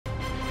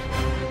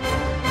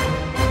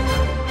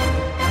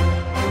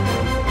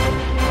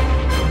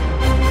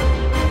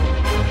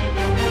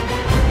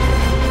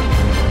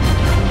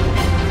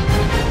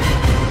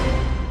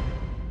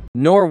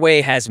Norway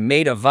has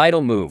made a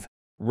vital move.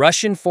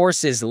 Russian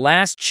forces'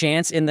 last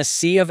chance in the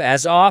Sea of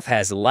Azov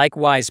has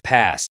likewise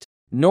passed.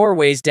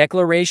 Norway's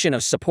declaration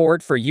of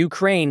support for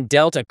Ukraine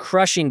dealt a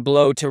crushing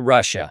blow to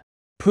Russia.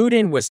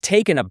 Putin was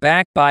taken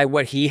aback by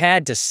what he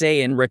had to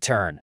say in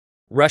return.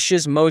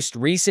 Russia's most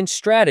recent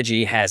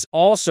strategy has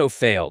also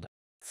failed.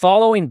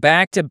 Following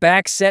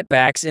back-to-back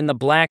setbacks in the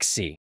Black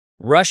Sea,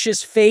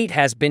 Russia's fate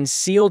has been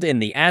sealed in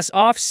the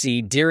Azov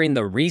Sea during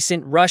the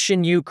recent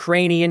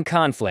Russian-Ukrainian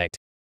conflict.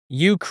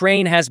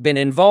 Ukraine has been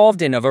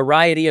involved in a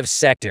variety of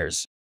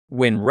sectors.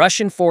 When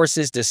Russian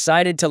forces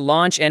decided to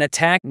launch an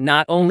attack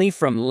not only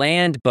from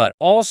land but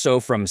also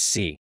from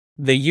sea,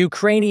 the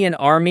Ukrainian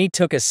army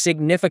took a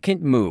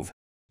significant move.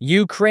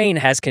 Ukraine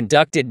has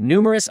conducted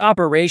numerous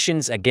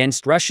operations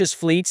against Russia's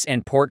fleets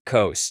and port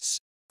coasts.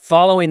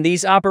 Following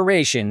these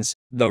operations,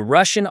 the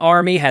Russian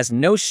army has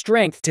no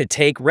strength to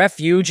take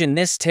refuge in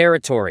this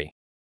territory.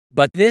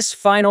 But this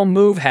final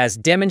move has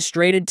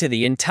demonstrated to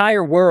the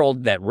entire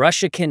world that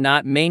Russia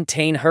cannot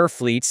maintain her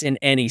fleets in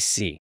any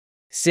sea.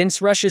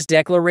 Since Russia's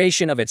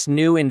declaration of its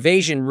new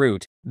invasion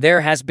route,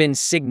 there has been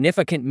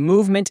significant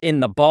movement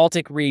in the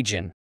Baltic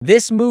region.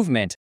 This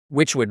movement,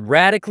 which would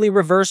radically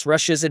reverse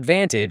Russia's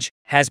advantage,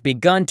 has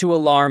begun to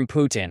alarm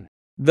Putin.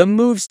 The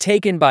moves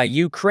taken by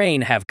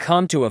Ukraine have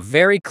come to a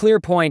very clear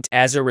point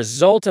as a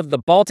result of the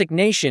Baltic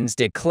nations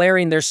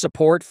declaring their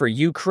support for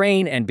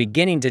Ukraine and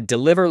beginning to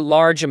deliver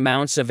large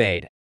amounts of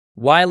aid.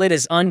 While it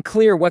is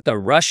unclear what the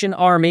Russian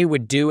army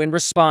would do in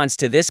response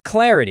to this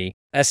clarity,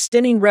 a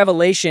stunning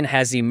revelation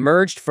has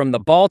emerged from the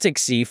Baltic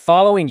Sea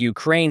following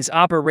Ukraine's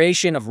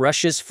operation of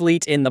Russia's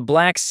fleet in the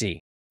Black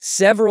Sea.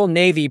 Several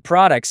Navy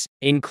products,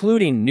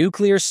 including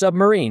nuclear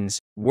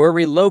submarines, were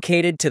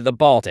relocated to the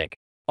Baltic.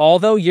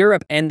 Although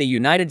Europe and the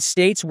United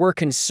States were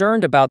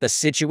concerned about the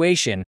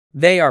situation,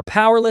 they are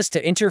powerless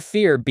to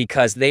interfere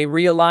because they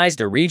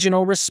realized a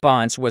regional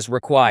response was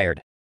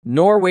required.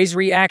 Norway's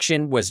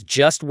reaction was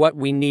just what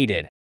we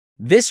needed.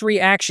 This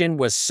reaction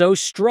was so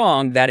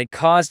strong that it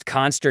caused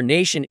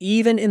consternation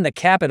even in the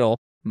capital,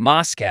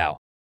 Moscow.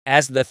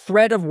 As the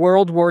threat of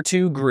World War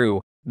II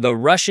grew, the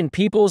Russian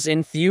people's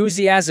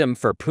enthusiasm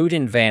for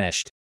Putin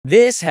vanished.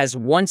 This has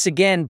once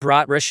again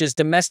brought Russia's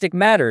domestic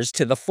matters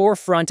to the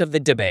forefront of the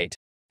debate.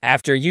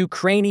 After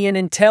Ukrainian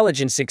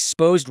intelligence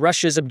exposed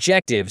Russia's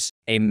objectives,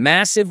 a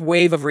massive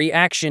wave of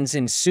reactions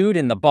ensued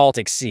in the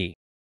Baltic Sea.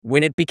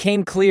 When it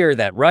became clear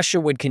that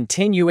Russia would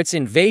continue its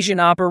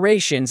invasion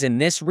operations in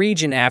this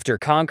region after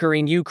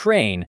conquering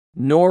Ukraine,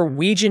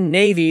 Norwegian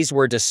navies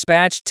were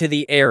dispatched to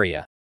the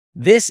area.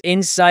 This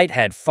insight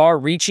had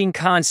far-reaching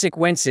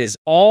consequences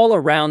all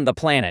around the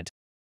planet.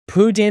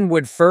 Putin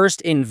would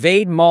first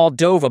invade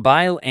Moldova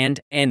by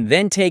land and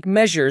then take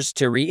measures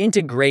to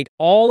reintegrate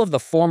all of the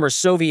former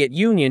Soviet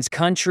Union's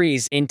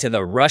countries into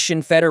the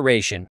Russian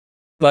Federation.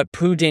 But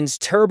Putin's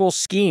terrible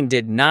scheme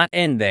did not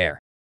end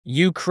there.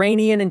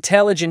 Ukrainian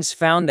intelligence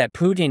found that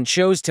Putin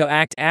chose to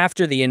act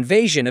after the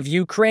invasion of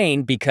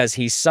Ukraine because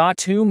he saw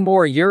two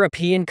more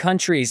European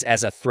countries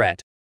as a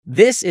threat.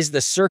 This is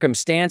the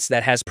circumstance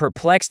that has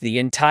perplexed the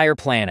entire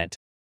planet.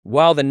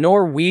 While the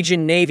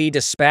Norwegian Navy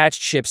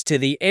dispatched ships to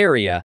the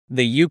area,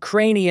 the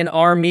Ukrainian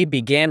army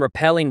began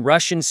repelling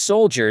Russian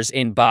soldiers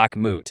in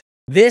Bakhmut.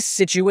 This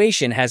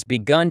situation has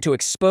begun to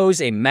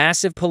expose a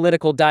massive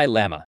political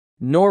dilemma.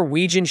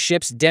 Norwegian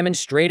ships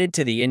demonstrated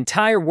to the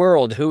entire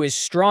world who is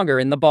stronger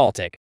in the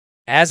Baltic.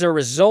 As a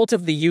result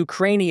of the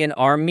Ukrainian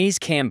army's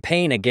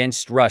campaign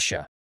against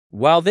Russia.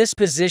 While this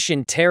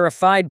position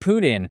terrified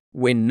Putin,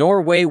 when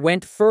Norway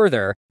went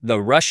further,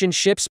 the Russian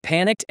ships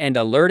panicked and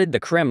alerted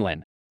the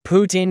Kremlin.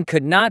 Putin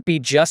could not be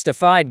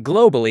justified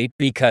globally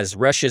because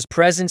Russia's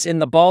presence in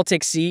the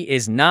Baltic Sea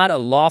is not a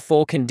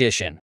lawful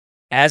condition.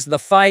 As the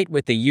fight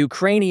with the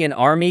Ukrainian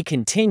army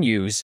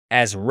continues,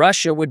 as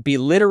Russia would be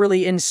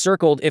literally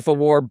encircled if a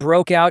war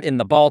broke out in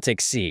the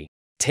Baltic Sea.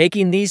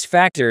 Taking these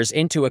factors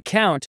into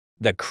account,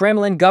 the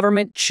Kremlin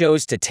government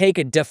chose to take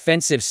a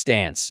defensive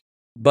stance.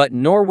 But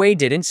Norway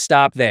didn't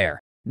stop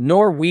there.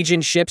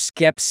 Norwegian ships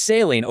kept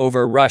sailing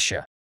over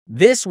Russia.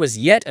 This was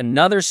yet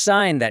another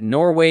sign that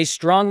Norway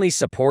strongly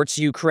supports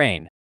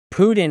Ukraine.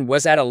 Putin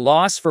was at a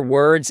loss for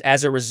words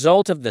as a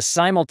result of the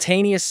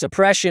simultaneous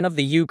suppression of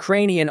the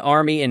Ukrainian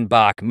army in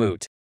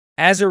Bakhmut.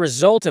 As a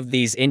result of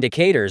these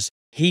indicators,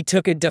 he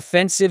took a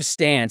defensive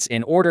stance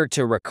in order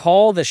to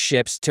recall the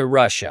ships to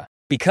Russia.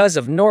 Because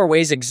of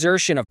Norway's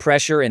exertion of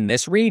pressure in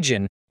this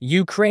region,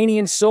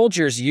 Ukrainian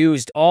soldiers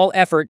used all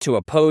effort to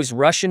oppose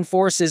Russian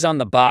forces on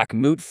the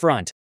Bakhmut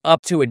front,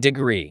 up to a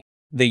degree.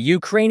 The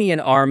Ukrainian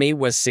army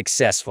was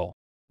successful.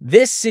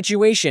 This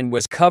situation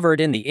was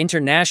covered in the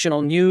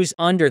international news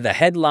under the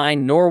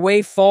headline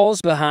 "Norway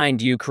Falls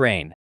Behind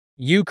Ukraine."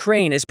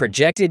 Ukraine is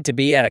projected to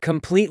be at a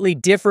completely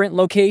different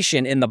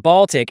location in the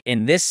Baltic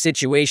in this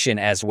situation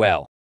as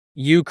well.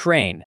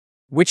 Ukraine,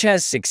 which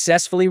has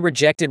successfully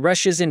rejected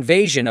Russia's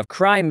invasion of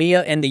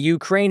Crimea and the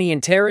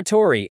Ukrainian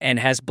territory and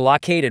has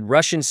blockaded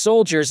Russian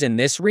soldiers in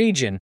this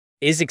region,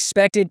 is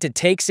expected to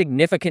take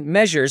significant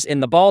measures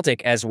in the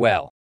Baltic as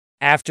well.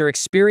 After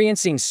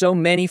experiencing so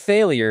many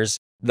failures,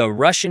 the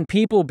Russian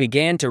people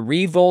began to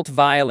revolt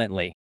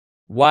violently.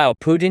 While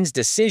Putin's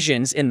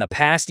decisions in the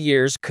past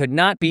years could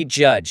not be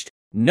judged,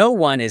 no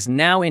one is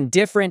now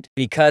indifferent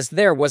because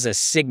there was a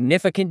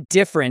significant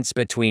difference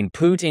between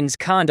Putin's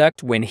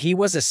conduct when he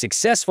was a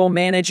successful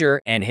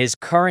manager and his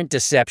current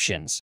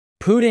deceptions.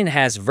 Putin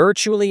has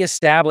virtually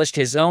established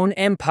his own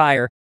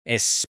empire,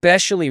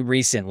 especially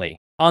recently.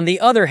 On the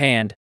other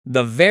hand,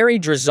 the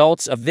varied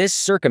results of this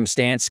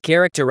circumstance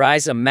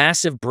characterize a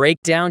massive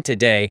breakdown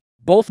today,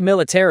 both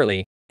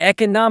militarily,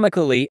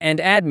 economically,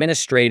 and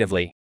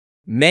administratively.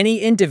 Many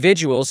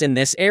individuals in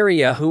this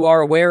area who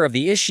are aware of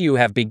the issue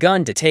have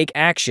begun to take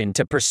action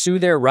to pursue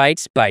their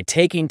rights by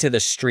taking to the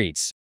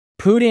streets.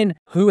 Putin,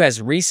 who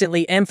has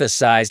recently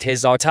emphasized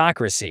his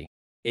autocracy,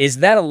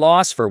 is at a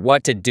loss for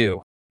what to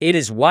do. It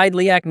is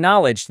widely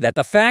acknowledged that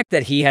the fact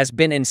that he has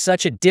been in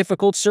such a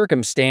difficult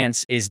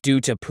circumstance is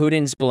due to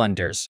Putin's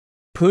blunders.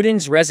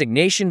 Putin's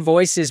resignation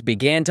voices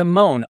began to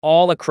moan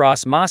all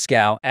across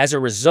Moscow as a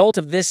result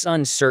of this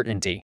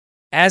uncertainty.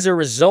 As a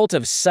result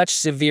of such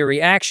severe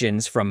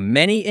reactions from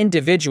many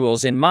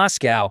individuals in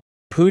Moscow,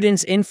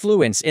 Putin's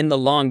influence in the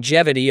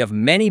longevity of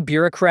many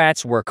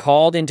bureaucrats were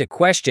called into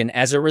question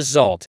as a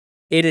result.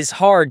 It is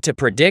hard to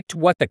predict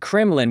what the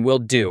Kremlin will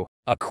do,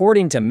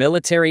 according to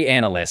military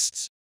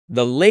analysts.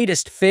 The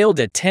latest failed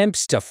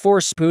attempts to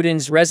force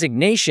Putin's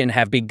resignation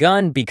have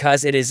begun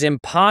because it is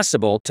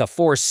impossible to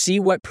foresee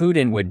what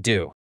Putin would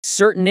do.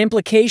 Certain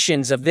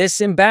implications of this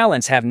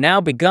imbalance have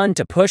now begun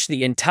to push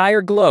the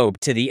entire globe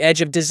to the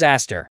edge of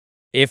disaster.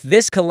 If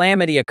this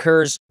calamity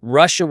occurs,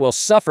 Russia will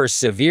suffer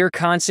severe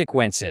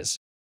consequences.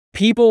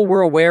 People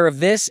were aware of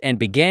this and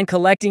began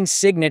collecting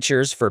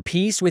signatures for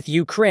peace with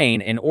Ukraine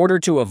in order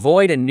to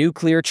avoid a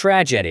nuclear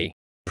tragedy.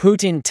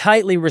 Putin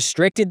tightly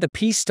restricted the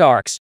peace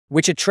talks,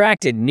 which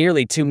attracted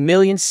nearly 2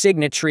 million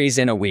signatories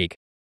in a week.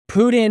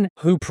 Putin,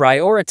 who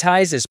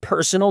prioritizes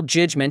personal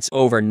judgments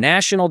over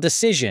national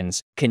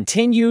decisions,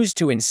 continues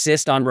to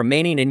insist on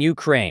remaining in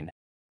Ukraine.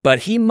 But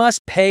he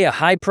must pay a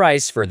high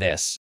price for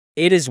this.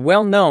 It is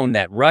well known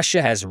that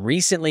Russia has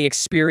recently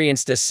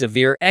experienced a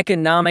severe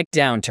economic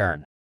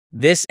downturn.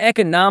 This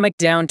economic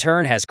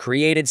downturn has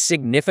created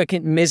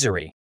significant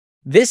misery.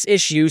 This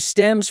issue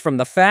stems from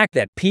the fact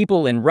that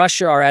people in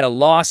Russia are at a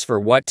loss for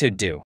what to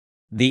do.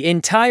 The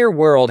entire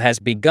world has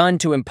begun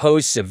to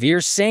impose severe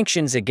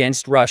sanctions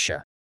against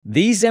Russia.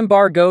 These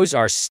embargoes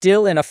are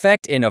still in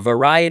effect in a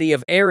variety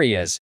of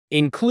areas,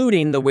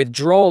 including the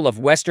withdrawal of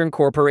Western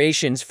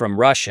corporations from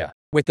Russia.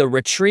 With the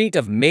retreat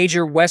of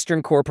major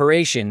Western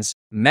corporations,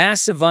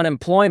 massive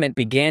unemployment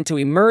began to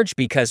emerge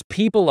because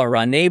people are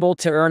unable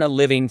to earn a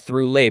living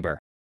through labor.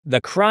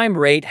 The crime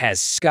rate has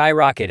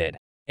skyrocketed.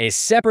 A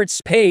separate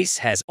space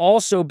has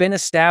also been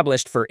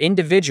established for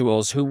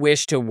individuals who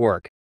wish to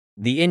work.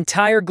 The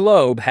entire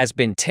globe has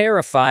been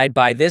terrified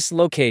by this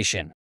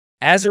location.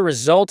 As a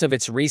result of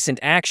its recent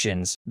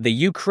actions, the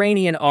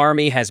Ukrainian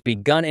army has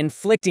begun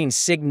inflicting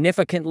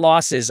significant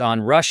losses on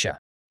Russia.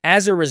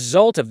 As a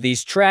result of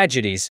these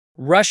tragedies,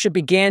 Russia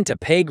began to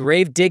pay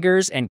grave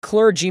diggers and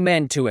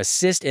clergymen to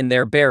assist in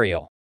their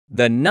burial.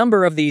 The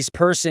number of these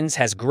persons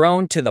has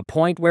grown to the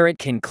point where it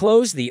can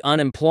close the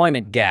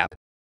unemployment gap.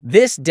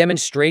 This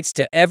demonstrates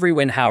to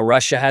everyone how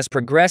Russia has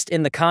progressed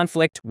in the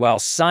conflict while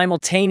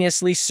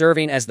simultaneously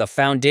serving as the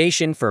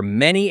foundation for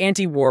many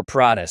anti-war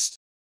protests.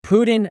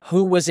 Putin,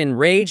 who was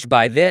enraged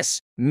by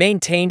this,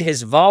 maintained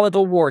his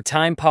volatile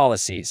wartime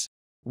policies.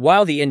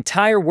 While the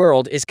entire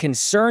world is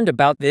concerned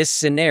about this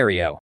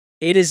scenario,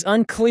 it is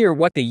unclear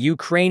what the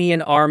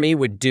Ukrainian army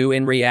would do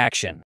in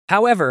reaction.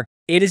 However,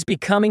 it is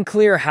becoming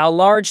clear how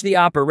large the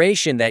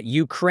operation that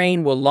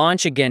Ukraine will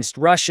launch against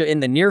Russia in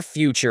the near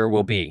future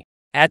will be.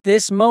 At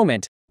this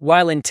moment,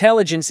 while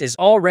intelligence is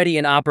already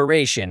in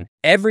operation,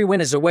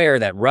 everyone is aware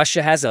that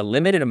Russia has a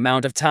limited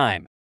amount of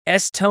time.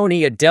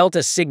 Estonia dealt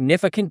a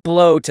significant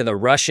blow to the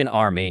Russian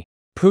army.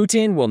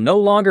 Putin will no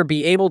longer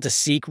be able to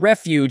seek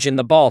refuge in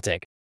the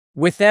Baltic.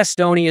 With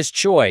Estonia's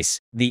choice,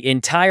 the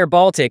entire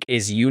Baltic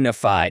is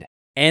unified.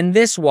 And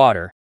this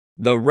water,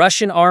 the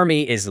Russian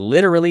army is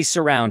literally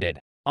surrounded.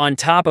 On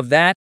top of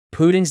that,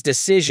 Putin's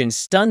decision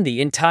stunned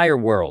the entire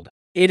world.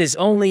 It is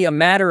only a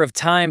matter of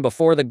time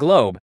before the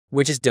globe,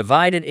 which is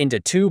divided into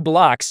two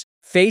blocks,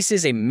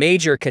 faces a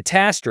major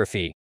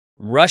catastrophe.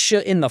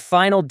 Russia in the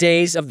final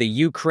days of the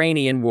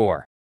Ukrainian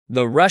war.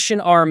 The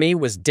Russian army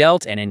was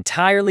dealt an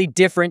entirely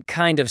different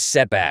kind of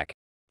setback.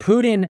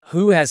 Putin,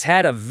 who has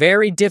had a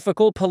very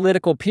difficult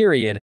political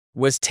period,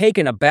 was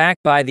taken aback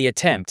by the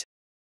attempt.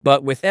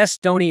 But with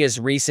Estonia's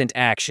recent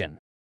action,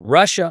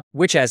 Russia,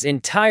 which has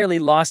entirely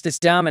lost its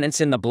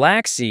dominance in the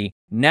Black Sea,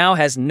 now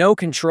has no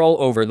control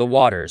over the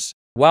waters.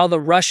 While the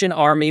Russian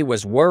army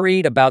was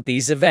worried about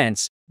these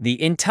events,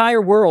 the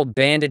entire world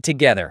banded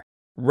together.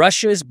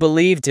 Russia is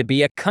believed to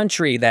be a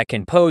country that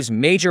can pose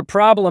major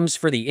problems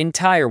for the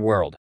entire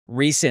world.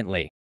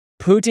 Recently,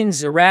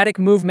 Putin's erratic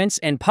movements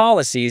and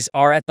policies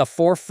are at the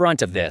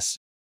forefront of this.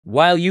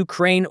 While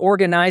Ukraine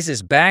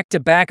organizes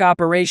back-to-back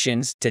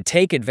operations to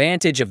take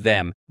advantage of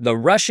them, the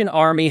Russian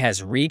army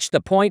has reached the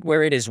point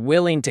where it is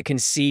willing to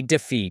concede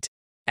defeat.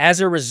 As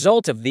a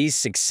result of these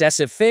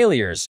successive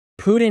failures,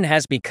 Putin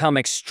has become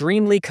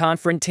extremely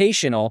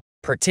confrontational,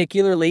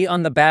 particularly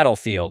on the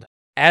battlefield.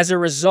 As a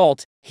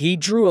result, he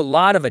drew a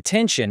lot of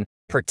attention,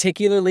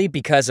 particularly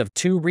because of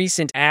two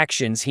recent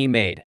actions he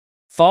made.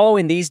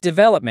 Following these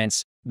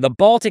developments, the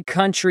Baltic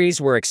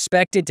countries were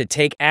expected to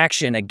take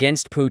action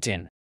against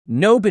Putin.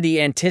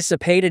 Nobody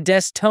anticipated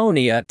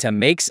Estonia to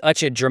make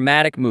such a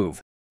dramatic move.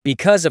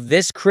 Because of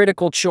this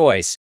critical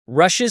choice,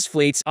 Russia's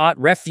fleets sought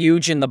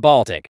refuge in the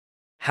Baltic.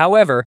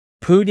 However,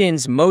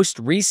 Putin's most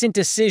recent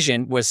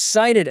decision was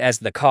cited as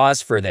the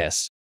cause for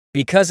this.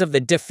 Because of the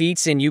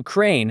defeats in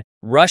Ukraine,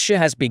 Russia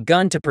has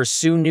begun to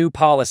pursue new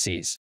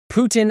policies.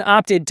 Putin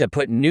opted to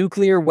put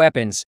nuclear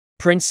weapons,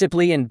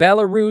 principally in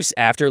Belarus,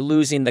 after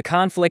losing the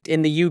conflict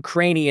in the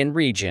Ukrainian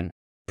region.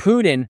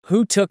 Putin,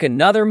 who took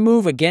another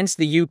move against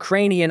the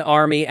Ukrainian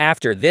army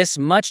after this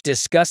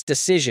much-discussed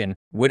decision,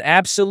 would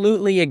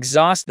absolutely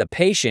exhaust the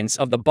patience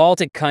of the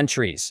Baltic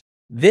countries.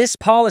 This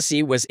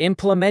policy was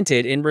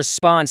implemented in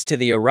response to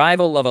the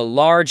arrival of a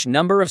large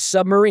number of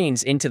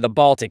submarines into the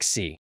Baltic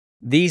Sea.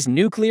 These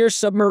nuclear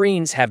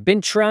submarines have been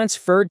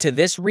transferred to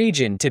this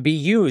region to be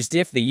used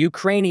if the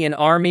Ukrainian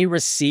army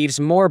receives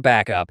more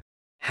backup.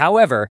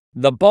 However,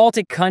 the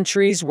Baltic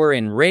countries were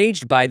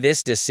enraged by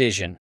this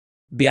decision.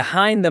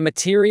 Behind the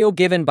material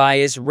given by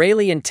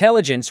Israeli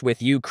intelligence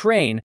with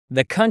Ukraine,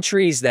 the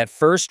countries that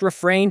first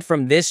refrained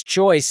from this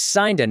choice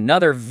signed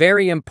another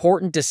very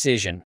important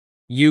decision.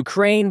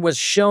 Ukraine was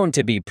shown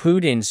to be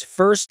Putin's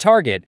first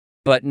target,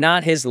 but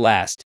not his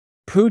last.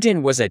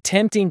 Putin was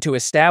attempting to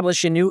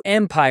establish a new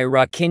empire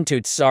akin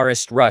to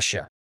Tsarist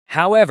Russia.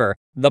 However,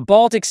 the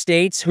Baltic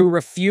states who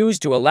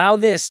refused to allow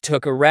this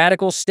took a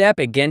radical step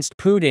against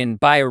Putin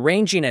by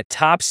arranging a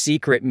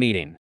top-secret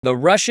meeting. The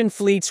Russian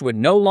fleets would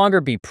no longer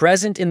be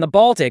present in the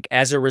Baltic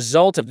as a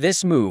result of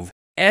this move.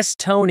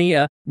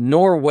 Estonia,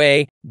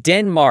 Norway,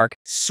 Denmark,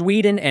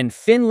 Sweden, and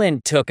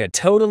Finland took a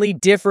totally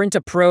different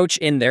approach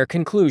in their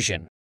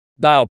conclusion.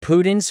 While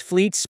Putin's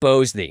fleets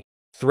posed the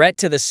threat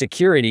to the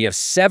security of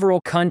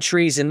several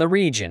countries in the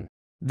region,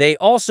 they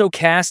also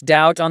cast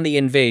doubt on the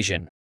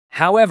invasion.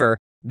 However,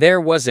 there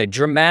was a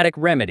dramatic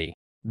remedy.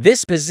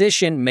 This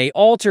position may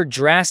alter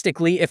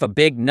drastically if a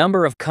big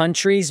number of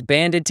countries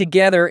banded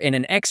together in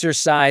an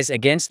exercise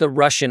against the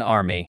Russian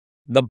army.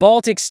 The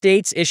Baltic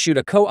states issued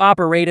a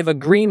cooperative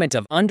agreement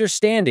of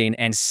understanding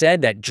and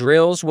said that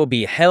drills will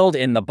be held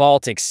in the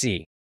Baltic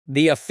Sea.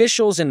 The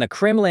officials in the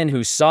Kremlin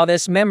who saw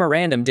this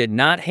memorandum did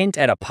not hint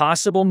at a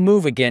possible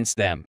move against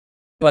them.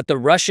 But the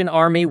Russian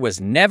army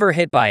was never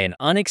hit by an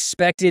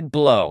unexpected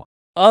blow.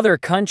 Other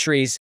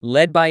countries,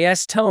 led by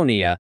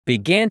Estonia,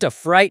 began to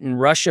frighten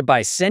Russia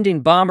by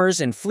sending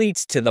bombers and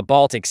fleets to the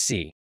Baltic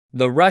Sea.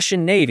 The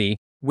Russian Navy,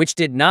 which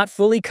did not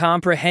fully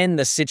comprehend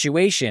the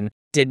situation,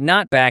 did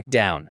not back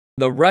down.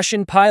 The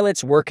Russian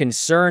pilots were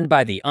concerned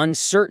by the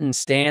uncertain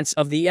stance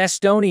of the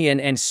Estonian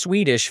and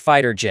Swedish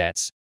fighter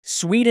jets.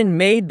 Sweden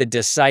made the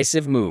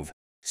decisive move.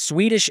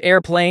 Swedish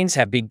airplanes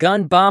have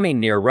begun bombing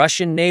near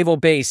Russian naval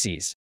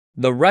bases.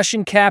 The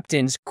Russian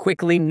captains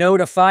quickly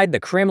notified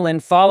the Kremlin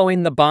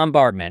following the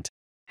bombardment.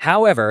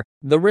 However,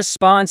 the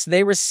response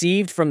they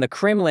received from the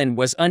Kremlin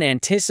was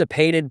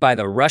unanticipated by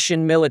the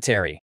Russian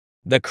military.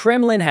 The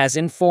Kremlin has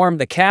informed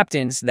the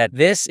captains that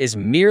this is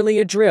merely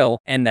a drill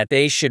and that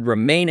they should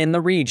remain in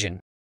the region.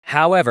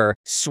 However,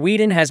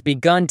 Sweden has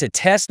begun to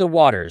test the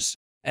waters.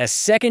 A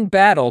second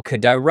battle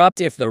could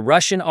erupt if the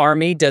Russian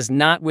army does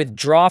not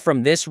withdraw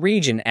from this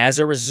region as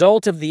a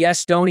result of the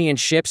Estonian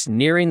ships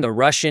nearing the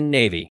Russian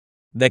Navy.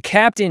 The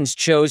captains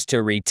chose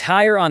to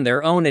retire on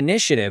their own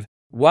initiative.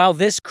 While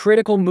this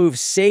critical move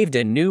saved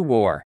a new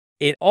war,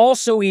 it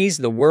also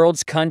eased the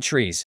world's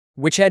countries,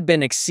 which had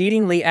been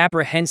exceedingly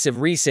apprehensive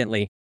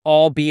recently,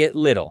 albeit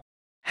little.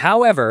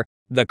 However,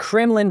 the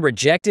Kremlin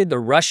rejected the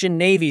Russian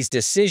Navy's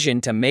decision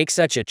to make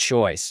such a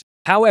choice.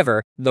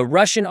 However, the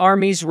Russian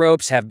army's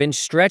ropes have been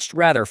stretched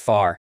rather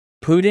far.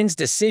 Putin's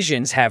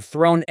decisions have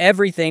thrown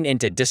everything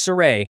into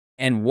disarray,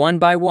 and one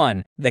by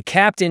one, the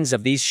captains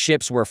of these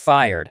ships were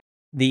fired.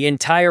 The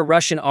entire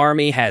Russian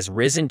army has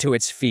risen to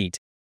its feet.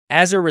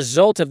 As a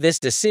result of this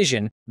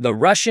decision, the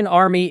Russian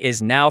army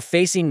is now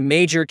facing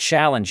major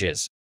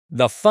challenges.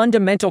 The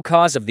fundamental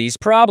cause of these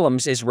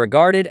problems is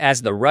regarded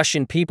as the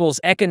Russian people's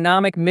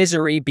economic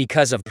misery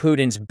because of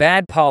Putin's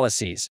bad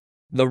policies.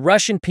 The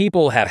Russian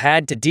people have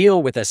had to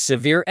deal with a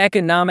severe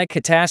economic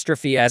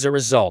catastrophe as a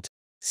result.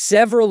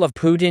 Several of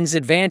Putin's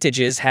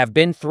advantages have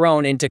been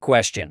thrown into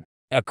question.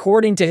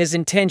 According to his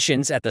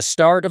intentions at the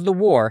start of the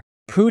war,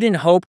 Putin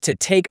hoped to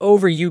take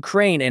over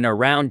Ukraine in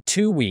around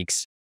 2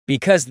 weeks.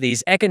 Because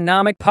these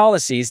economic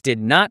policies did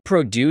not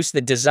produce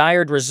the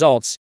desired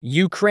results,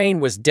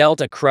 Ukraine was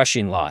dealt a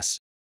crushing loss.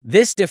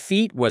 This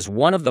defeat was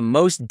one of the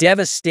most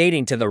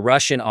devastating to the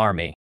Russian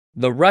army.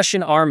 The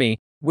Russian army,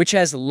 which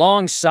has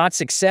long sought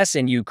success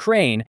in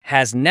Ukraine,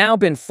 has now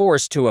been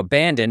forced to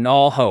abandon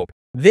all hope.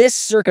 This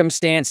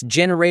circumstance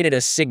generated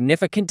a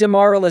significant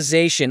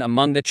demoralization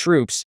among the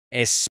troops,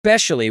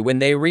 especially when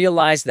they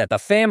realized that the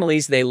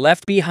families they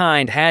left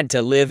behind had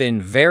to live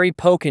in very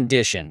poor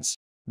conditions.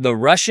 The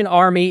Russian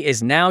army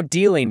is now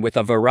dealing with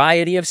a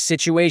variety of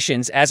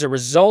situations as a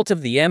result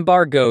of the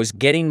embargoes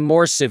getting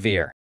more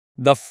severe.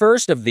 The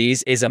first of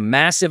these is a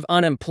massive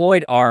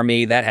unemployed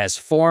army that has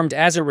formed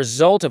as a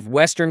result of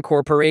Western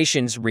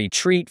corporations'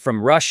 retreat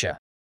from Russia.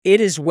 It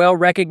is well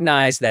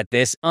recognized that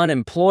this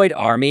unemployed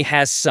army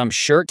has some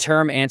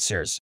short-term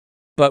answers.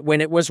 But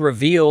when it was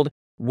revealed,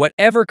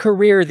 whatever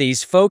career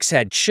these folks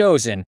had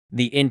chosen,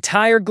 the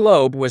entire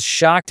globe was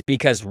shocked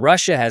because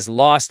Russia has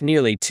lost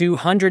nearly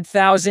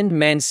 200,000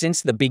 men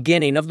since the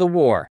beginning of the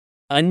war.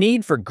 A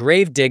need for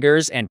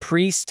gravediggers and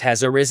priests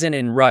has arisen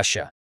in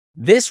Russia.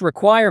 This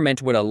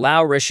requirement would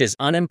allow Russia's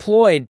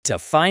unemployed to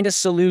find a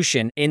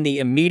solution in the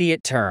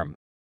immediate term.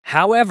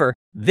 However,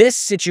 this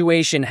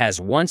situation has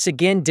once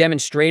again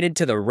demonstrated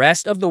to the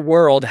rest of the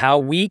world how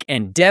weak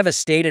and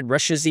devastated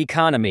Russia's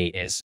economy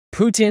is.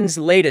 Putin's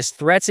latest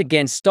threats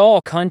against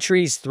all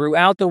countries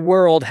throughout the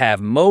world have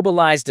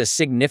mobilized a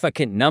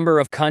significant number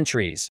of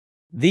countries.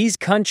 These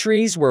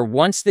countries were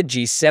once the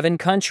G7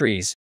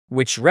 countries,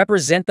 which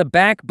represent the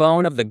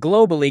backbone of the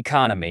global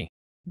economy.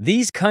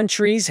 These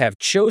countries have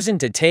chosen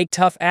to take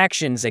tough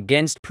actions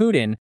against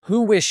Putin,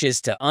 who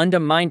wishes to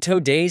undermine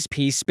today's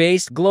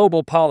peace-based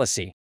global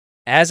policy.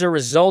 As a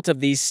result of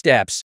these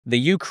steps, the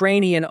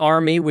Ukrainian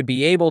army would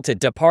be able to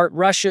depart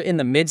Russia in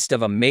the midst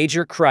of a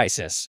major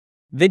crisis.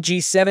 The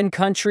G7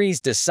 countries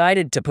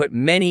decided to put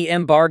many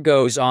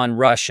embargoes on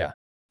Russia.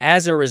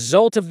 As a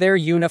result of their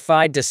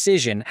unified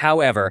decision,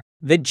 however,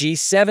 the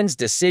G7's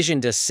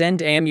decision to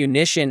send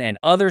ammunition and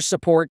other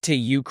support to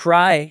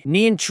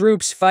Ukrainian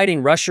troops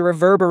fighting Russia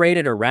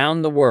reverberated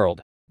around the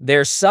world.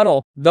 Their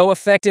subtle, though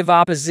effective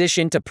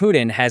opposition to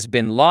Putin has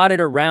been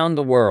lauded around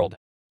the world.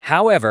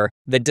 However,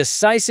 the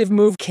decisive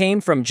move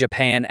came from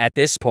Japan at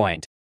this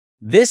point.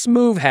 This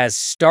move has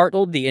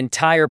startled the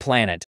entire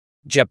planet.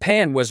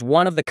 Japan was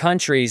one of the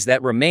countries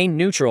that remained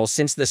neutral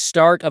since the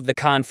start of the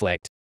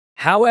conflict.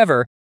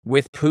 However,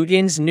 with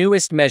Putin's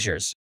newest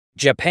measures,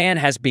 Japan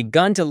has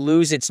begun to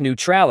lose its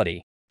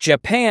neutrality.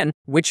 Japan,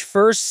 which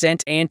first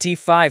sent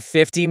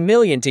 $550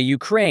 million to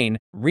Ukraine,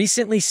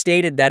 recently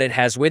stated that it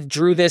has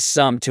withdrew this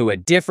sum to a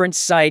different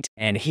site,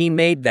 and he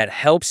made that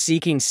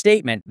help-seeking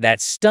statement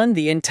that stunned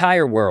the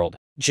entire world.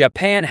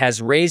 Japan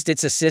has raised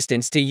its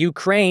assistance to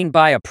Ukraine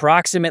by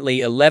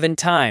approximately 11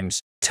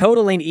 times,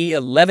 totaling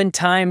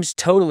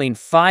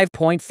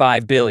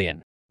 5.5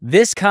 billion.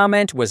 This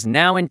comment was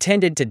now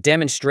intended to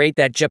demonstrate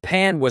that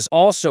Japan was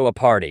also a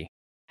party.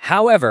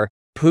 However,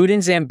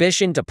 Putin's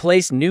ambition to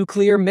place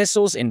nuclear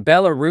missiles in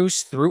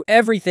Belarus threw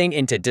everything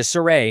into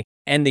disarray,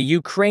 and the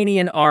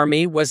Ukrainian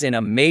army was in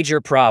a major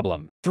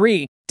problem.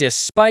 3.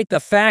 Despite the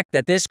fact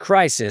that this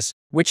crisis,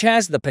 which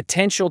has the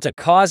potential to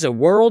cause a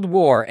world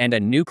war and a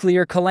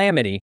nuclear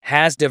calamity,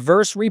 has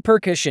diverse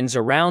repercussions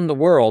around the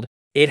world,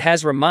 it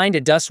has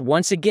reminded us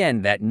once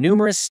again that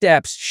numerous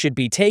steps should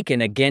be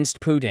taken against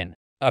Putin.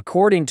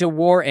 According to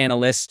war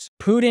analysts,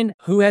 Putin,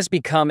 who has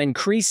become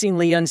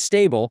increasingly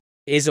unstable,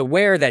 is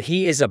aware that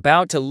he is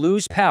about to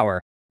lose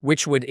power,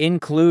 which would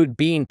include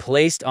being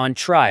placed on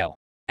trial.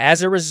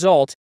 As a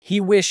result, he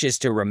wishes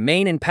to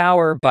remain in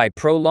power by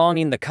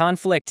prolonging the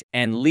conflict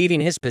and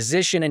leaving his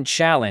position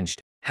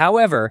unchallenged.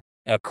 However,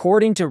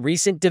 according to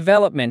recent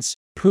developments,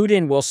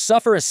 Putin will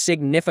suffer a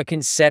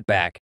significant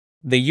setback.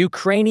 The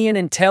Ukrainian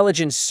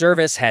intelligence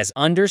service has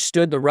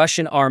understood the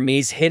Russian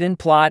army's hidden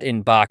plot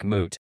in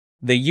Bakhmut.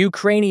 The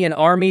Ukrainian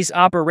army's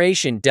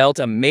operation dealt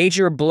a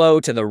major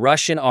blow to the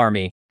Russian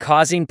army,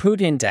 causing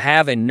Putin to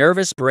have a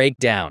nervous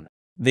breakdown.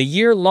 The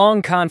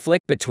year-long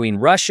conflict between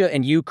Russia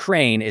and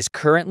Ukraine is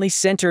currently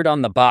centered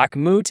on the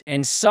Bakhmut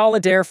and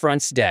Soledar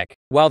fronts deck.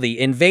 While the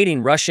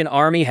invading Russian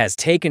army has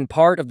taken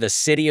part of the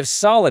city of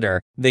Soledar,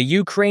 the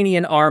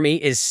Ukrainian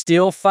army is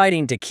still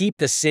fighting to keep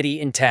the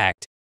city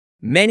intact.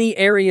 Many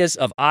areas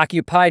of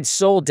occupied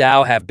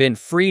Soledar have been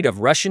freed of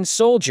Russian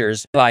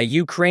soldiers by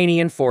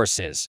Ukrainian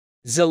forces.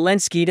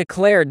 Zelensky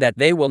declared that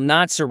they will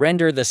not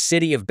surrender the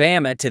city of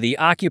Bama to the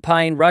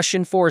occupying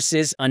Russian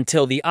forces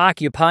until the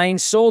occupying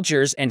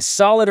soldiers and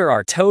Soledar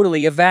are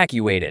totally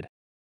evacuated.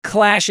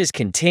 Clashes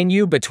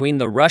continue between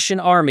the Russian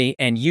army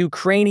and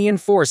Ukrainian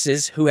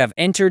forces who have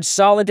entered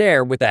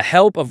Soledar with the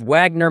help of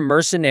Wagner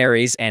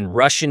mercenaries and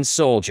Russian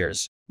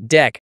soldiers.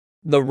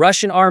 The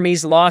Russian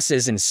army's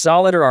losses in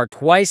Soledar are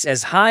twice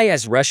as high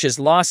as Russia's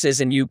losses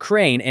in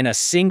Ukraine in a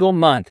single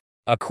month,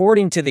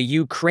 according to the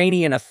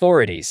Ukrainian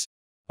authorities.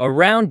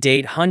 Around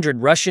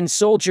 800 Russian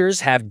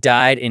soldiers have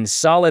died in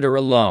Soledar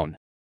alone.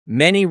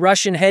 Many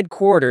Russian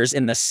headquarters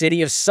in the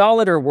city of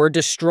Soledar were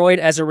destroyed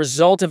as a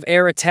result of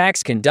air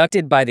attacks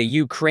conducted by the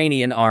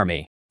Ukrainian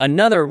army.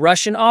 Another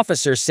Russian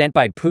officer sent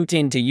by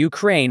Putin to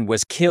Ukraine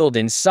was killed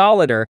in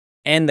Soledar,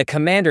 and the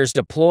commanders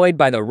deployed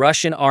by the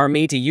Russian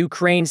army to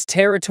Ukraine's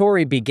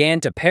territory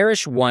began to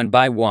perish one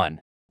by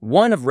one.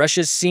 One of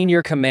Russia's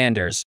senior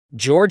commanders,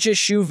 Georgy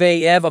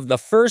Shuvayev of the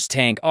 1st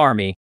Tank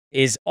Army,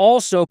 is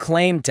also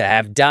claimed to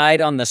have died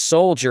on the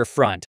soldier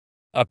front.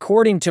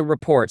 According to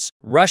reports,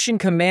 Russian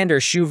commander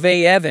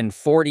Shuvayev and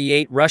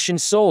 48 Russian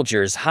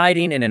soldiers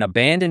hiding in an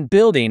abandoned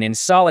building in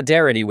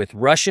solidarity with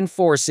Russian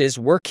forces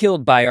were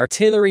killed by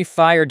artillery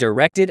fire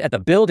directed at the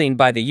building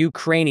by the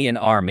Ukrainian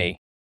army.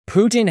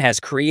 Putin has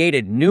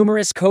created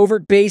numerous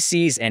covert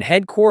bases and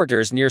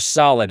headquarters near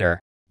Solidar.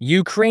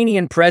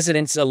 Ukrainian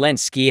President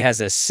Zelensky has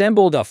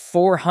assembled a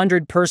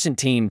 400-person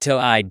team to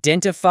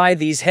identify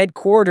these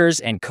headquarters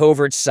and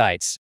covert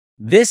sites.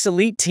 This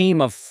elite team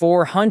of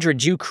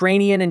 400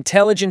 Ukrainian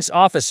intelligence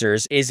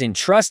officers is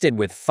entrusted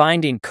with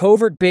finding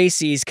covert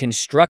bases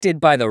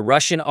constructed by the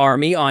Russian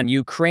army on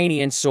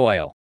Ukrainian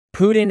soil.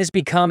 Putin is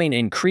becoming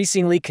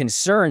increasingly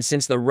concerned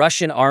since the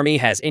Russian army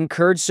has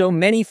incurred so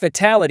many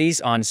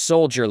fatalities on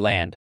soldier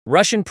land.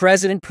 Russian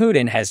President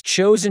Putin has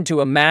chosen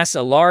to amass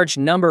a large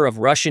number of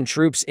Russian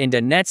troops in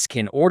Donetsk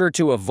in order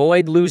to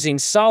avoid losing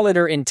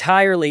Solidar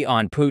entirely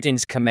on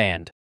Putin's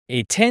command.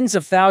 A tens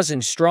of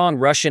thousands strong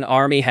Russian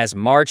army has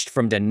marched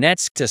from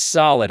Donetsk to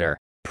Solidar.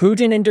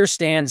 Putin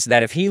understands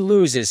that if he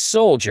loses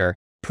Soldier,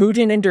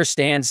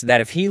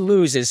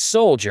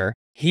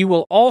 he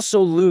will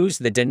also lose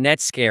the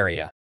Donetsk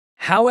area.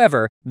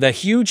 However, the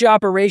huge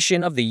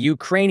operation of the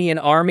Ukrainian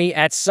army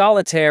at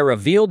Solidar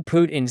revealed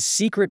Putin's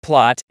secret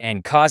plot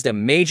and caused a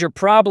major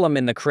problem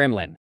in the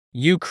Kremlin.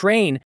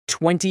 Ukraine,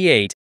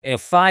 28, a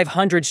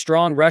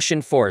 500-strong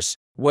Russian force,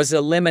 was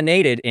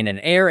eliminated in an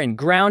air and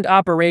ground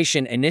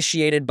operation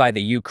initiated by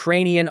the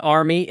Ukrainian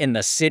army in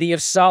the city of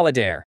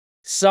Solidar.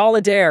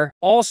 Solidar,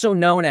 also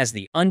known as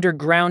the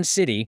Underground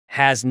City,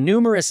 has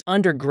numerous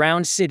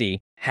underground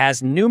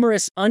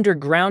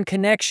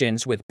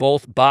connections with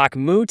both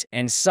Bakhmut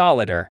and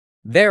Solidar.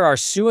 There are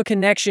sewer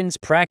connections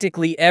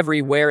practically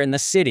everywhere in the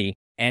city,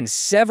 and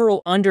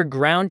several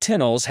underground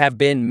tunnels have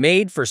been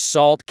made for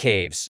salt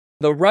caves.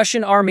 The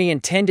Russian army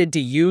intended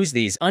to use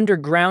these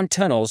underground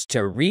tunnels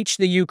to reach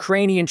the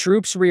Ukrainian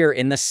troops' rear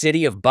in the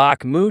city of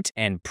Bakhmut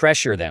and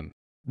pressure them.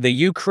 The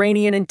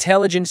Ukrainian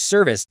intelligence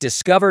service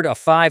discovered a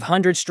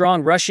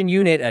 500-strong Russian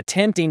unit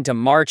attempting to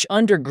march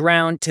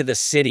underground to the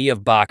city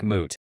of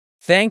Bakhmut.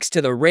 Thanks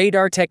to the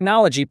radar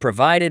technology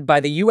provided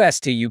by the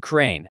US to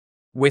Ukraine.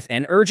 With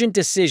an urgent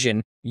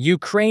decision,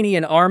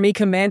 Ukrainian army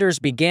commanders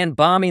began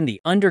bombing the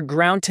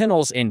underground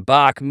tunnels in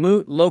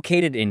Bakhmut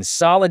located in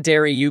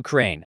Solidar,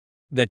 Ukraine.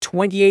 The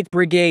 28th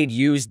Brigade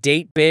used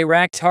 8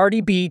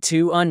 Bayraktar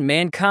B-2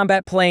 unmanned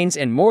combat planes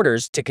and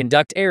mortars to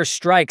conduct air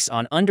strikes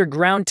on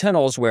underground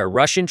tunnels where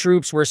Russian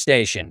troops were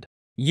stationed.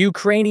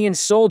 Ukrainian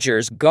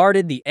soldiers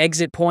guarded the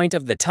exit point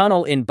of the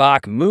tunnel in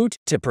Bakhmut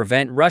to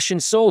prevent Russian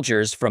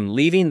soldiers from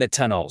leaving the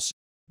tunnels.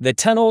 The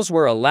tunnels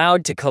were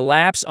allowed to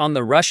collapse on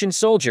the Russian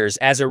soldiers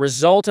as a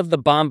result of the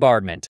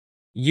bombardment.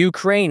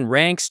 Ukraine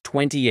ranks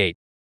 28.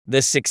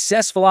 The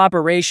successful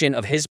operation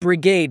of his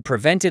brigade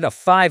prevented a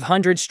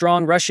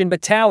 500-strong Russian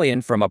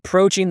battalion from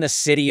approaching the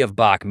city of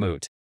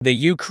Bakhmut. The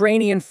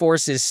Ukrainian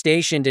forces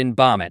stationed in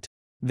Bakhmut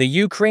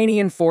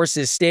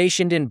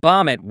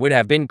would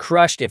have been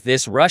crushed if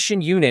this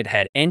Russian unit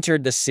had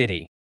entered the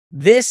city.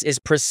 This is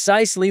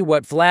precisely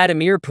what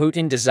Vladimir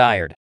Putin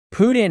desired.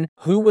 Putin,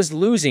 who was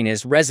losing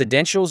his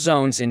residential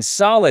zones in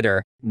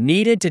Solidar,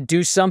 needed to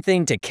do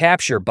something to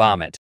capture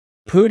Bakhmut.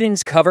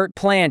 Putin's covert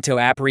plan to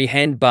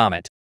apprehend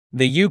Bakhmut.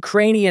 The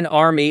Ukrainian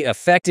army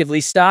effectively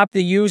stopped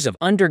the use of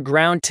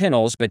underground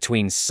tunnels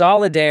between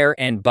Solidar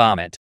and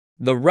Bakhmut.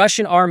 The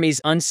Russian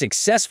army's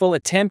unsuccessful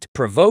attempt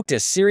provoked a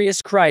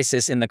serious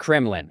crisis in the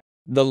Kremlin.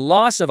 The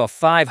loss of a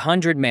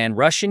 500-man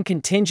Russian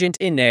contingent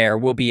in air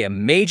will be a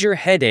major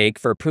headache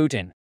for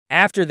Putin.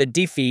 After the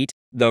defeat,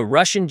 the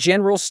Russian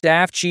General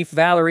Staff Chief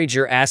Valery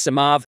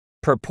Gerasimov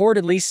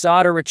purportedly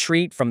sought a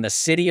retreat from the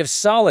city of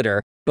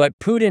Solidar, but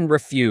Putin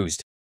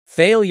refused.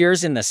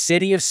 Failures in the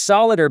city of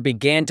Solidar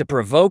began to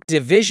provoke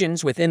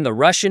divisions within the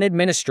Russian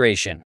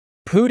administration.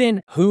 Putin,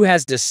 who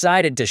has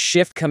decided to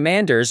shift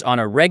commanders on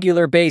a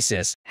regular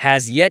basis,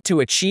 has yet to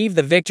achieve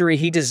the victory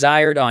he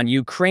desired on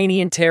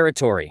Ukrainian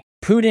territory.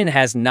 Putin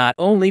has not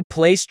only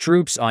placed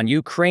troops on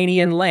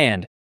Ukrainian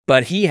land,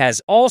 but he has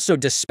also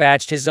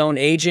dispatched his own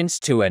agents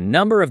to a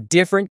number of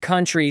different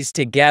countries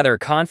to gather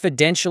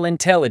confidential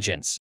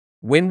intelligence.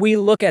 When we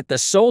look at the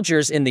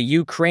soldiers in the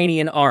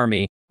Ukrainian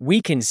army, we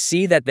can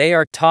see that they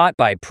are taught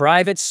by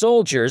private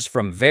soldiers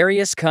from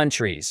various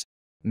countries.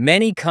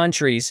 Many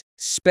countries,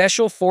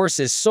 special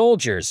forces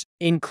soldiers,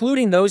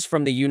 including those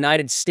from the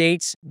United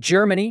States,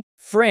 Germany,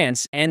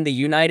 France, and the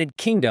United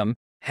Kingdom,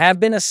 have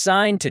been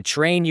assigned to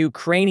train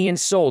Ukrainian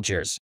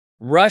soldiers.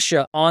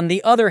 Russia, on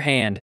the other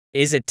hand,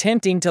 is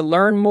attempting to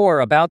learn more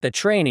about the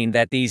training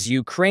that these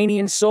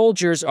Ukrainian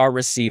soldiers are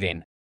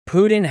receiving.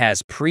 Putin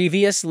has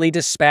previously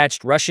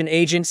dispatched Russian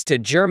agents to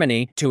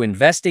Germany to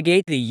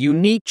investigate the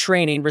unique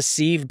training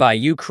received by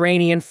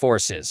Ukrainian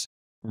forces.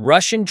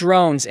 Russian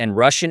drones and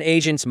Russian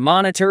agents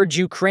monitored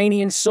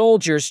Ukrainian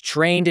soldiers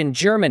trained in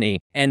Germany,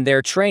 and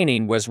their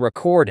training was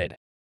recorded.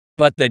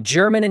 But the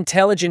German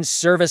intelligence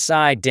service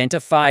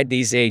identified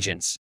these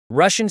agents.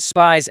 Russian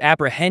spies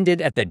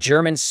apprehended at the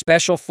German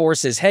Special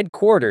Forces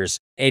headquarters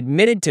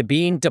admitted to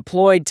being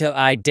deployed to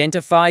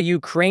identify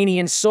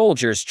Ukrainian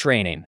soldiers'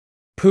 training.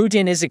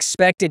 Putin is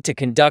expected to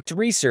conduct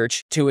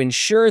research to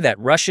ensure that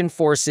Russian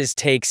forces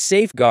take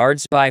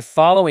safeguards by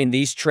following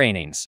these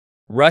trainings.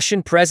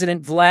 Russian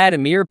President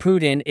Vladimir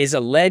Putin is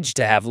alleged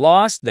to have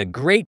lost the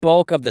great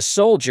bulk of the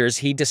soldiers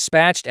he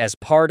dispatched as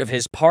part of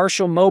his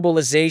partial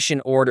mobilization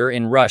order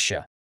in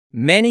Russia.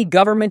 Many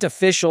government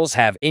officials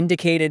have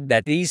indicated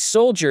that these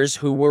soldiers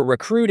who were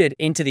recruited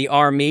into the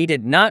army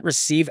did not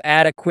receive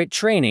adequate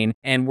training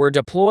and were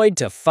deployed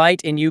to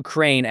fight in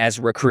Ukraine as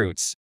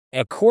recruits.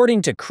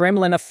 According to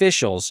Kremlin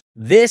officials,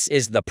 this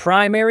is the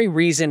primary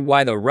reason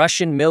why the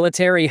Russian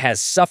military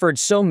has suffered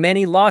so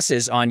many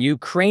losses on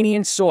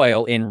Ukrainian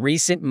soil in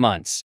recent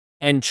months.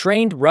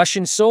 Untrained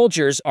Russian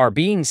soldiers are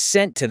being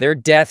sent to their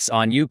deaths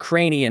on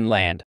Ukrainian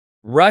land.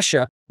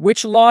 Russia,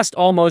 which lost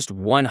almost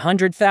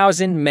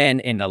 100,000 men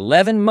in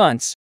 11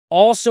 months,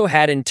 also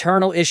had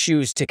internal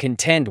issues to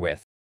contend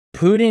with.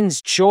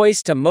 Putin's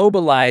choice to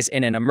mobilize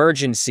in an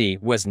emergency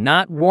was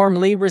not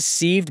warmly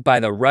received by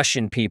the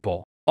Russian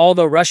people.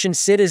 Although Russian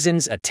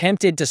citizens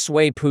attempted to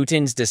sway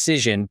Putin's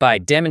decision by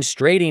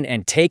demonstrating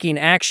and taking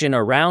action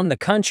around the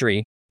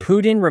country,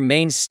 Putin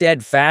remains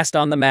steadfast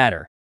on the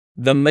matter.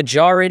 The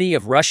majority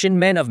of Russian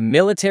men of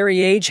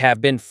military age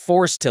have been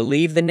forced to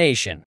leave the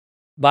nation.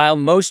 While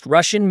most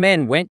Russian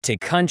men went to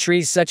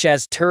countries such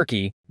as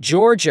Turkey,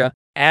 Georgia,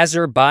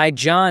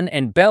 Azerbaijan,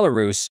 and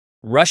Belarus,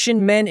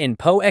 Russian men in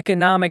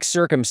poor-economic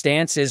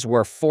circumstances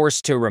were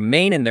forced to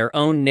remain in their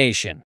own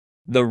nation.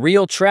 The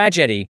real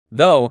tragedy,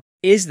 though,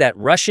 is that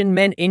Russian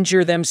men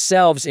injure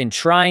themselves in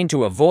trying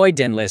to avoid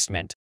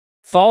enlistment.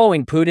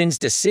 Following Putin's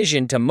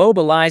decision to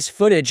mobilize,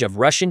 footage of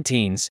Russian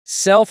teens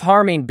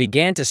self-harming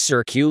began to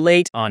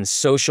circulate on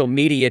social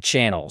media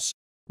channels.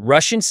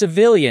 Russian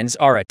civilians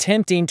are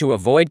attempting to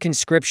avoid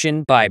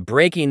conscription by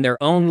breaking their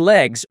own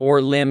legs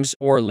or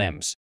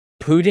limbs.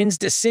 Putin's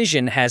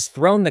decision has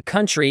thrown the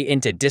country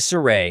into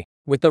disarray.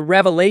 With the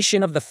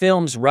revelation of the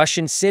film's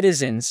Russian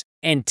citizens,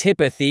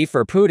 antipathy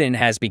for Putin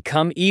has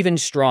become even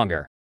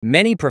stronger.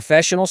 Many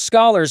professional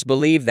scholars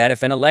believe that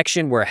if an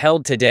election were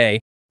held today,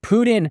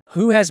 Putin,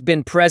 who has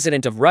been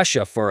president of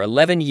Russia for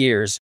 11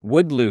 years,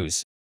 would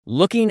lose.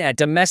 Looking at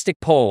domestic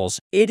polls,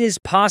 it is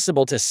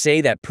possible to say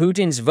that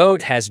Putin's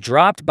vote has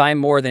dropped by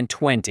more than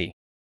 20.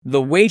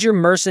 The wager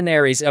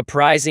mercenaries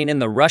uprising in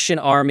the Russian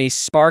army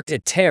sparked a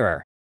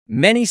terror.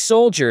 Many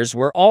soldiers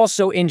were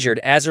also injured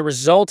as a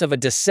result of a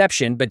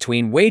deception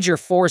between wager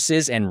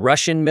forces and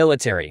Russian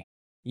military.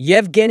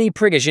 Yevgeny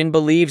Prigozhin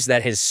believes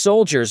that his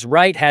soldiers'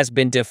 right has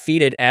been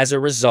defeated as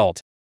a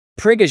result.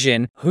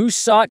 Prigozhin, who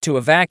sought to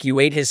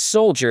evacuate his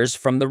soldiers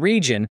from the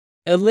region,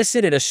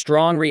 elicited a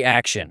strong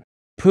reaction.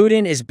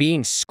 Putin is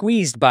being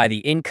squeezed by the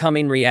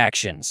incoming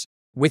reactions.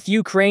 With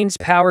Ukraine's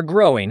power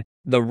growing,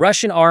 the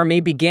Russian army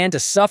began to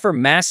suffer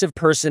massive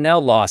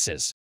personnel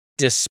losses.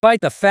 Despite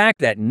the fact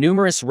that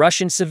numerous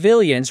Russian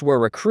civilians were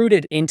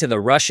recruited into the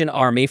Russian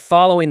army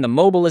following the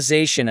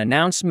mobilization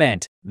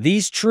announcement,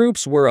 these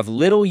troops were of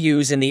little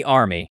use in the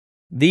army.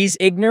 These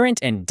ignorant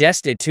and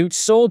destitute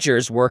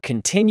soldiers were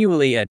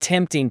continually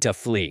attempting to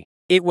flee.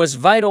 It was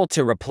vital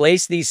to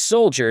replace these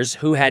soldiers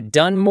who had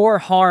done more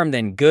harm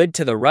than good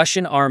to the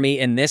Russian army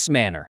in this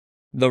manner.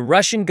 The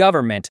Russian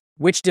government,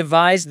 which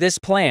devised this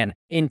plan,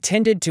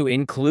 intended to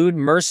include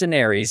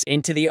mercenaries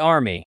into the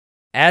army.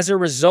 As a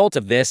result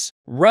of this,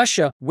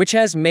 Russia, which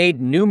has made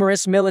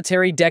numerous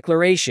military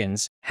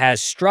declarations, has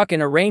struck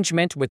an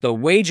arrangement with the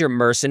wager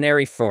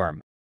mercenary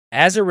firm.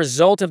 As a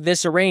result of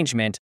this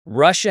arrangement,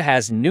 Russia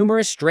has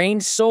numerous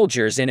trained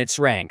soldiers in its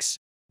ranks.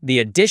 The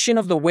addition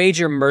of the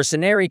wager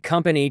mercenary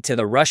company to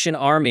the Russian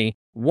army,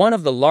 one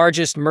of the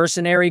largest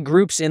mercenary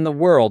groups in the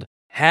world,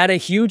 had a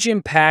huge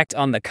impact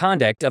on the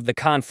conduct of the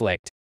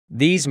conflict.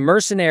 These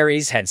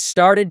mercenaries had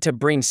started to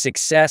bring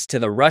success to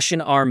the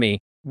Russian army,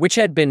 which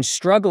had been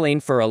struggling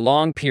for a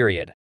long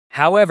period.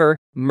 However,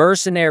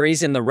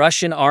 mercenaries in the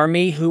Russian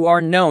army who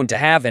are known to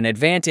have an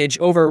advantage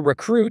over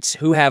recruits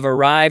who have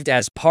arrived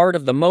as part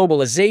of the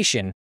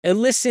mobilization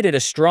elicited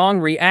a strong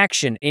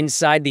reaction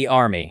inside the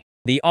army.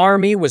 The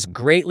army was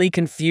greatly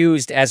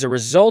confused as a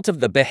result of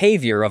the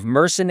behavior of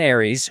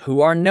mercenaries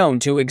who are known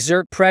to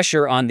exert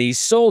pressure on these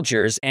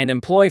soldiers and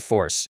employ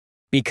force.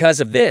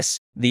 Because of this,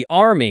 the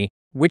army,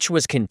 which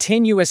was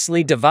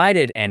continuously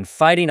divided and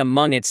fighting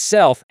among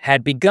itself,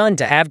 had begun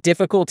to have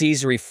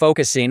difficulties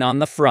refocusing on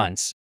the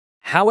fronts.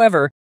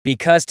 However,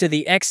 because to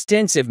the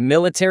extensive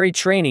military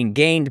training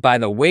gained by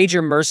the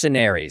wager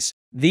mercenaries,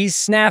 these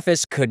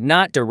snaffists could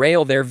not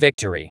derail their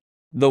victory.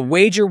 The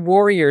wager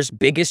warriors'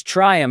 biggest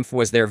triumph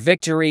was their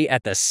victory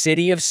at the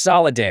city of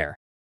Soledar.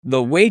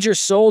 The wager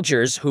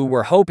soldiers who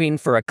were hoping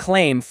for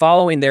acclaim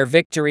following their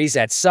victories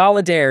at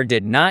Soledar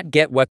did not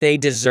get what they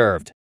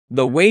deserved.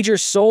 The wager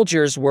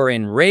soldiers were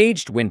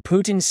enraged when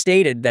Putin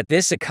stated that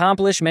this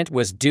accomplishment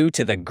was due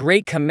to the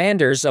great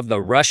commanders of the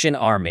Russian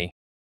army.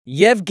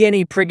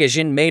 Yevgeny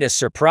Prigozhin made a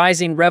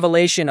surprising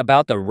revelation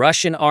about the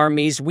Russian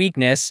army's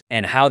weakness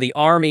and how the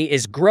army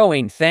is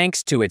growing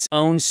thanks to its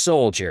own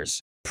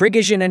soldiers.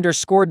 Prigozhin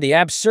underscored the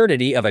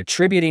absurdity of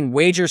attributing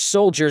wager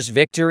soldiers'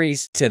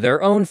 victories to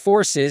their own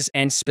forces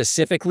and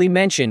specifically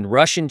mentioned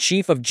Russian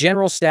Chief of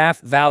General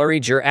Staff Valery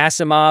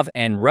Gerasimov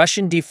and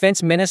Russian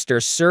Defense Minister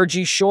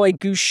Sergei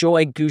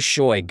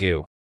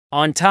Shoigu.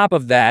 On top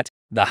of that,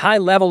 the high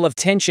level of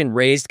tension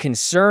raised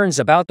concerns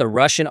about the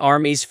Russian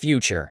army's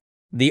future.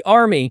 The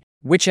army,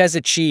 which has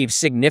achieved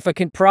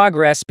significant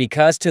progress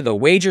because to the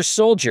wager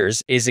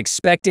soldiers, is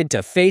expected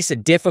to face a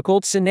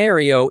difficult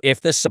scenario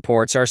if the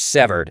supports are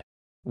severed.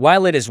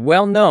 While it is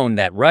well known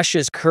that Russia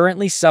is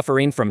currently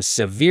suffering from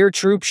severe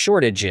troop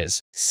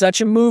shortages, such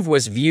a move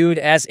was viewed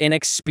as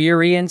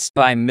inexperienced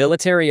by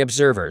military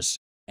observers.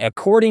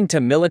 According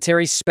to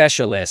military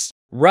specialists,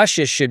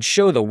 Russia should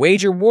show the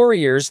wager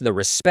warriors the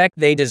respect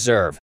they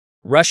deserve.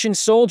 Russian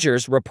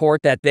soldiers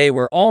report that they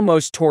were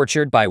almost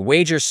tortured by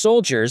wager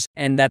soldiers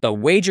and that the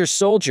wager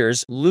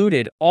soldiers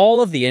looted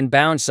all of the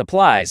inbound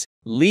supplies,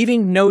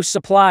 leaving no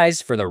supplies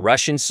for the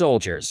Russian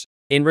soldiers.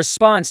 In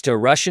response to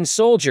Russian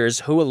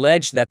soldiers who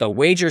alleged that the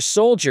wager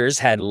soldiers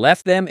had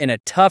left them in a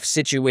tough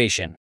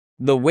situation,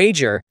 the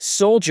wager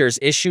soldiers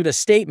issued a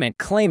statement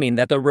claiming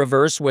that the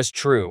reverse was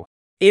true.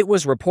 It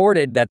was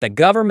reported that the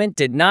government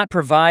did not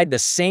provide the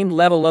same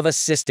level of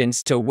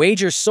assistance to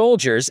wager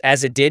soldiers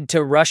as it did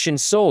to Russian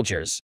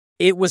soldiers.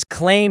 It was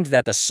claimed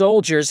that the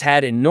soldiers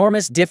had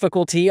enormous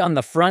difficulty on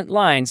the front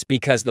lines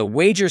because the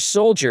wager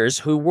soldiers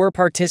who were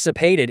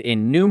participated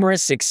in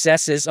numerous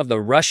successes of the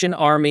Russian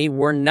army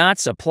were not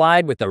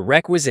supplied with the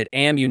requisite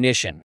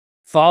ammunition.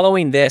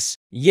 Following this,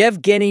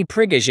 Yevgeny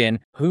Prigozhin,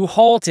 who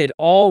halted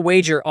all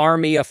wager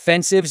army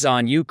offensives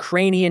on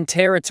Ukrainian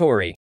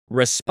territory,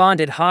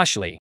 responded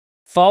harshly.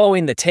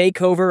 Following the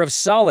takeover of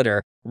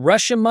Solidar,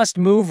 Russia must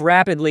move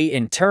rapidly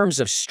in terms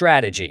of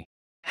strategy.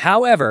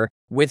 However,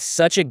 with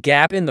such a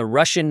gap in the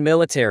Russian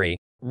military,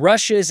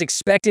 Russia is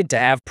expected to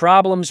have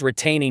problems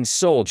retaining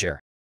soldiers.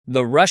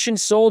 The Russian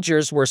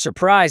soldiers were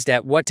surprised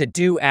at what to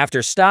do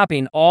after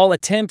stopping all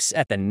attempts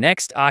at the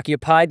next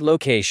occupied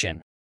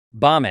location.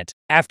 Bakhmut.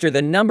 After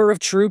the number of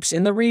troops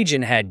in the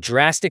region had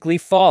drastically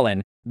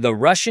fallen, the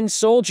Russian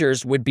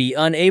soldiers would be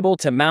unable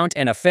to mount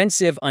an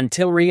offensive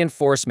until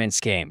reinforcements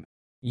came.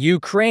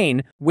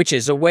 Ukraine, which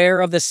is aware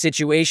of the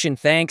situation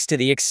thanks to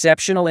the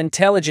exceptional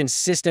intelligence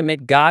system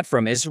it got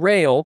from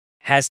Israel,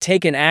 has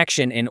taken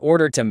action in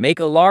order to make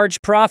a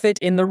large profit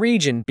in the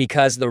region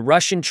because the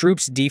Russian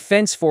troops'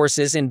 defense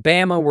forces in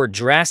Bakhmut were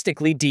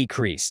drastically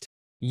decreased.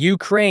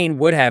 Ukraine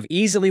would have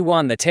easily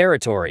won the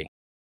territory.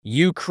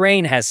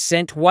 Ukraine has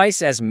sent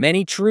twice as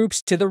many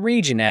troops to the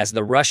region as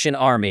the Russian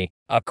army,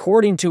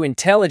 according to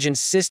intelligence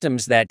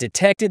systems that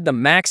detected the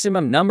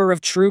maximum number of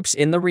troops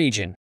in the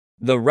region.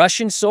 The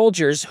Russian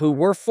soldiers who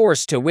were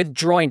forced to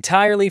withdraw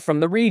entirely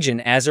from the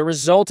region as a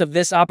result of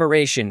this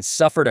operation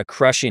suffered a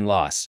crushing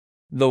loss.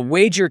 The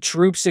wager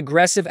troops'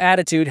 aggressive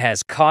attitude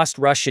has cost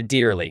Russia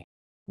dearly.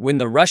 When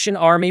the Russian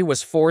army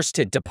was forced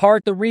to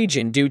depart the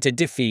region due to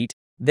defeat,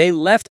 they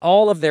left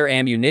all of their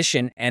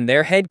ammunition and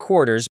their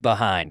headquarters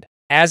behind.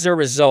 As a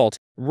result,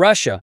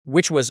 Russia,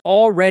 which was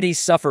already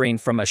suffering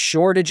from a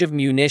shortage of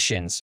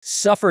munitions,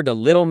 suffered a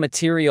little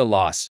material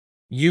loss.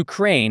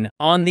 Ukraine,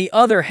 on the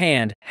other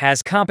hand,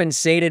 has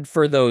compensated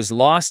for those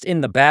lost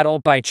in the battle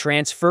by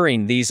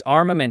transferring these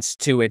armaments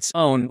to its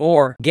own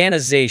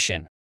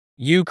organization.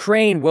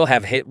 Ukraine will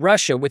have hit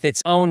Russia with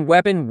its own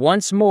weapon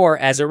once more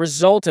as a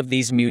result of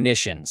these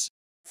munitions.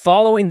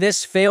 Following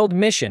this failed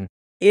mission,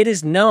 it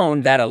is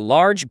known that a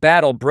large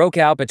battle broke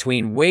out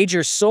between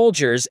wager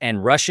soldiers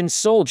and Russian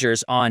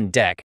soldiers on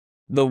deck.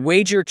 The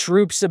wager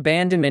troops'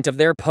 abandonment of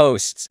their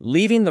posts,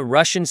 leaving the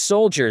Russian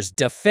soldiers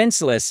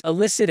defenseless,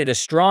 elicited a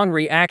strong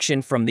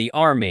reaction from the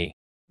army.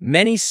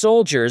 Many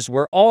soldiers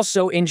were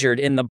also injured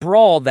in the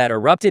brawl that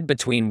erupted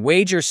between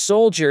wager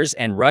soldiers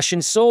and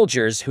Russian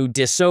soldiers who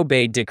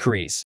disobeyed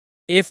decrees.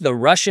 If the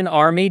Russian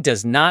army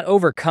does not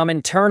overcome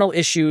internal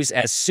issues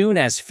as soon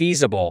as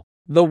feasible,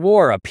 the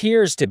war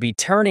appears to be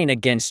turning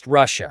against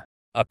Russia.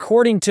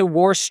 According to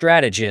war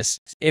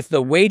strategists, if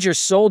the wager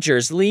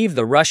soldiers leave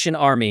the Russian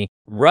army,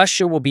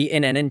 Russia will be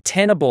in an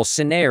untenable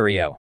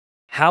scenario.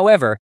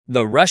 However,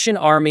 the Russian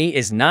army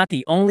is not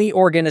the only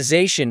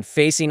organization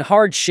facing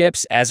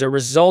hardships as a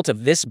result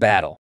of this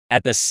battle.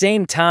 At the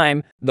same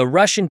time, the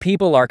Russian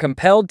people are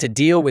compelled to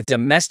deal with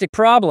domestic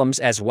problems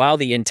as while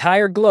the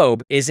entire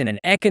globe is in an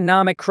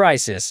economic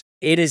crisis,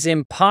 it is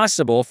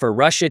impossible for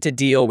Russia to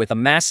deal with a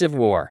massive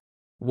war.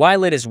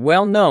 While it is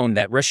well known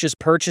that Russia's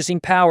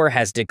purchasing power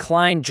has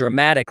declined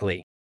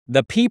dramatically,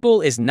 the people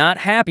is not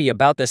happy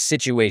about the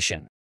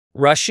situation.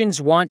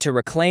 Russians want to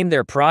reclaim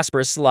their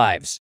prosperous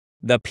lives.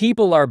 The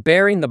people are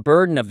bearing the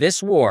burden of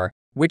this war,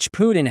 which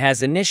Putin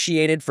has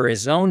initiated for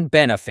his own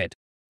benefit.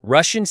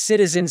 Russian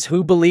citizens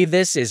who believe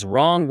this is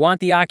wrong want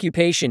the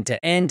occupation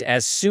to end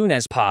as soon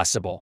as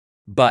possible.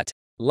 But,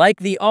 like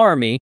the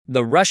army,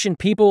 the Russian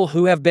people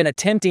who have been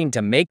attempting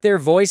to make their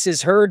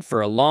voices heard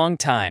for a long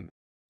time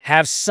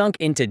have sunk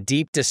into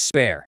deep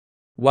despair.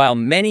 While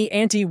many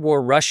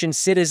anti-war Russian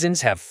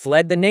citizens have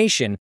fled the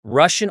nation,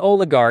 Russian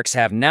oligarchs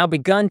have now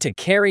begun to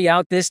carry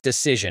out this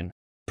decision.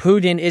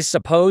 Putin is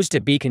supposed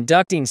to be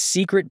conducting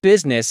secret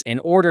business in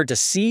order to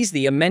seize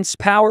the immense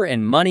power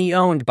and money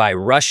owned by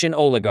Russian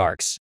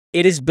oligarchs.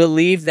 It is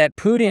believed that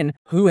Putin,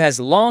 who has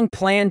long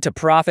planned to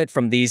profit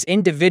from these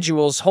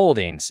individuals'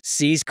 holdings,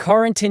 sees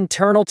current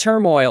internal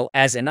turmoil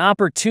as an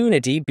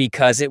opportunity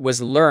because it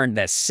was learned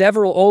that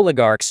several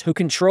oligarchs who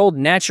controlled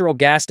natural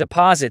gas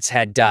deposits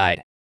had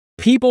died.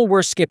 People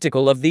were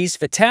skeptical of these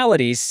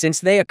fatalities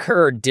since they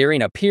occurred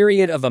during a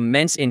period of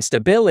immense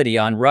instability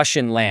on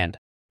Russian land.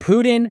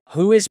 Putin,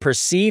 who is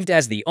perceived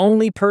as the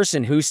only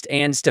person who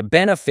stands to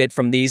benefit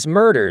from these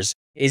murders,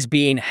 is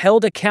being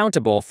held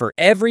accountable for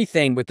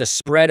everything with the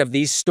spread of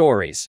these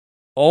stories.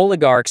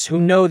 Oligarchs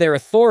who know their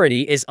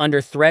authority is under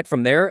threat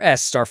from their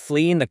arrests are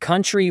fleeing the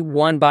country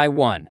one by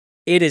one.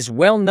 It is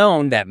well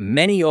known that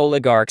many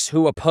oligarchs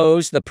who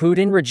oppose the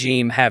Putin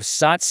regime have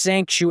sought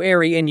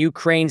sanctuary in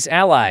Ukraine's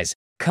allies,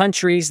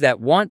 countries that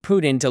want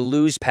Putin to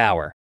lose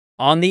power.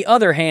 On the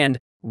other hand,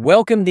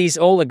 welcome these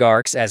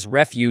oligarchs as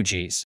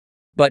refugees.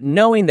 But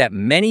knowing that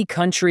many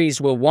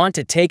countries will want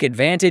to take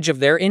advantage of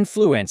their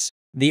influence,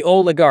 the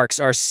oligarchs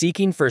are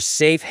seeking for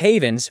safe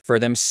havens for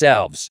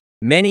themselves.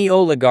 Many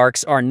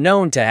oligarchs are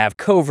known to have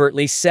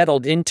covertly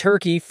settled in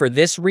Turkey for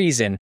this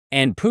reason,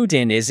 and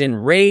Putin is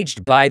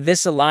enraged by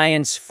this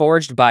alliance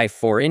forged by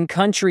foreign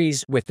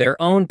countries with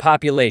their own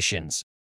populations.